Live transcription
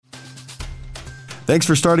Thanks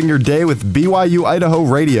for starting your day with BYU Idaho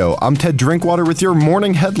Radio. I'm Ted Drinkwater with your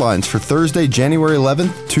morning headlines for Thursday, January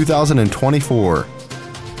 11th, 2024.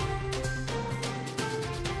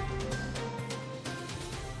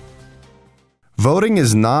 Voting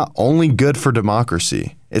is not only good for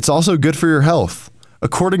democracy, it's also good for your health,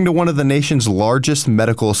 according to one of the nation's largest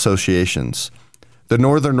medical associations. The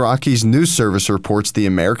Northern Rockies News Service reports the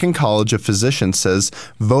American College of Physicians says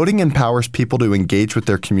voting empowers people to engage with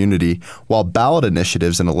their community, while ballot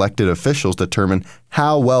initiatives and elected officials determine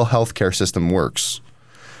how well healthcare system works.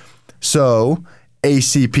 So,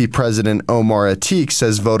 ACP President Omar Atiq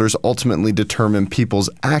says voters ultimately determine people's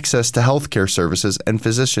access to healthcare services and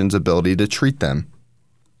physicians' ability to treat them.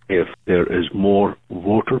 If there is more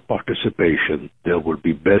voter participation, there will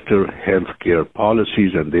be better healthcare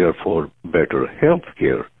policies and therefore better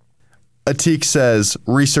healthcare. Atiq says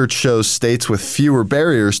research shows states with fewer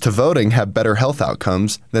barriers to voting have better health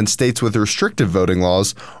outcomes than states with restrictive voting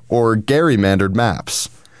laws or gerrymandered maps.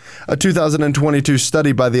 A 2022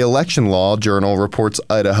 study by the Election Law Journal reports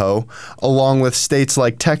Idaho, along with states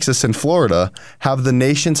like Texas and Florida, have the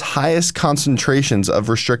nation's highest concentrations of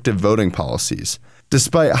restrictive voting policies.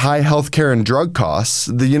 Despite high healthcare and drug costs,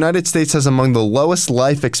 the United States has among the lowest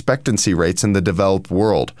life expectancy rates in the developed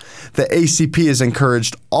world. The ACP has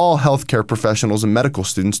encouraged all healthcare professionals and medical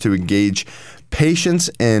students to engage patients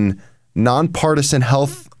in nonpartisan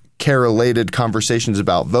health care-related conversations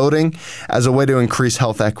about voting as a way to increase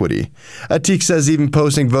health equity. Atiq says even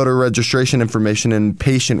posting voter registration information in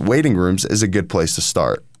patient waiting rooms is a good place to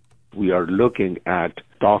start. We are looking at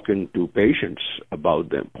talking to patients about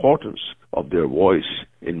the importance of their voice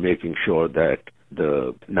in making sure that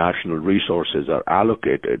the national resources are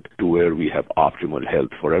allocated to where we have optimal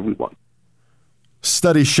health for everyone.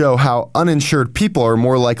 Studies show how uninsured people are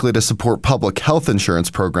more likely to support public health insurance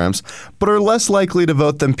programs, but are less likely to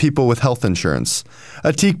vote than people with health insurance.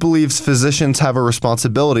 Atiq believes physicians have a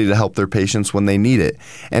responsibility to help their patients when they need it,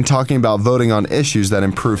 and talking about voting on issues that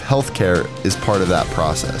improve health care is part of that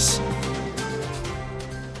process.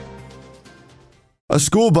 A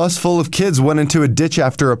school bus full of kids went into a ditch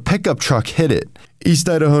after a pickup truck hit it. East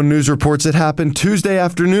Idaho News reports it happened Tuesday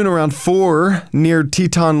afternoon around 4 near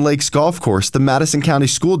Teton Lakes Golf Course. The Madison County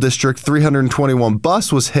School District 321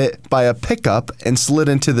 bus was hit by a pickup and slid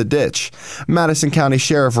into the ditch. Madison County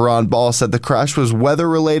Sheriff Ron Ball said the crash was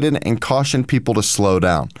weather-related and cautioned people to slow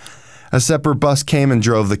down. A separate bus came and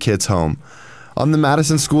drove the kids home. On the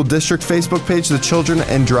Madison School District Facebook page, the children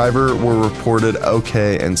and driver were reported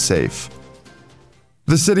okay and safe.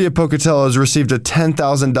 The city of Pocatello has received a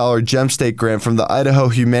 $10,000 Gem State grant from the Idaho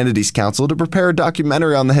Humanities Council to prepare a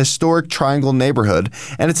documentary on the historic Triangle neighborhood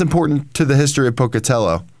and its importance to the history of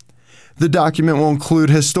Pocatello. The document will include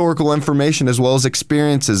historical information as well as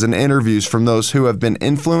experiences and interviews from those who have been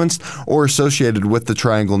influenced or associated with the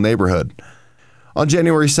Triangle neighborhood. On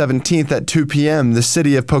January 17th at 2 p.m., the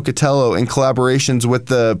city of Pocatello, in collaborations with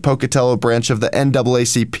the Pocatello branch of the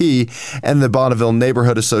NAACP and the Bonneville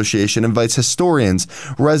Neighborhood Association, invites historians,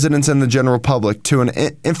 residents, and the general public to an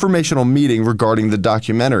informational meeting regarding the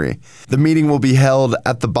documentary. The meeting will be held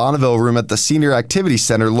at the Bonneville Room at the Senior Activity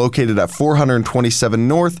Center located at 427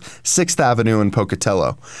 North 6th Avenue in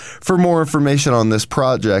Pocatello. For more information on this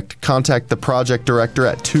project, contact the project director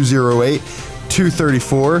at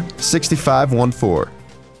 208-234-6514.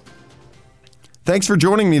 Thanks for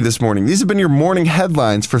joining me this morning. These have been your morning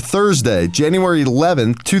headlines for Thursday, January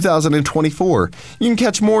 11th, 2024. You can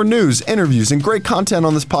catch more news, interviews, and great content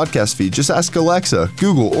on this podcast feed. Just ask Alexa,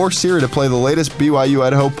 Google, or Siri to play the latest BYU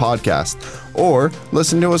Idaho podcast, or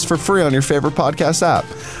listen to us for free on your favorite podcast app.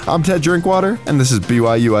 I'm Ted Drinkwater, and this is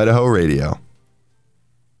BYU Idaho Radio.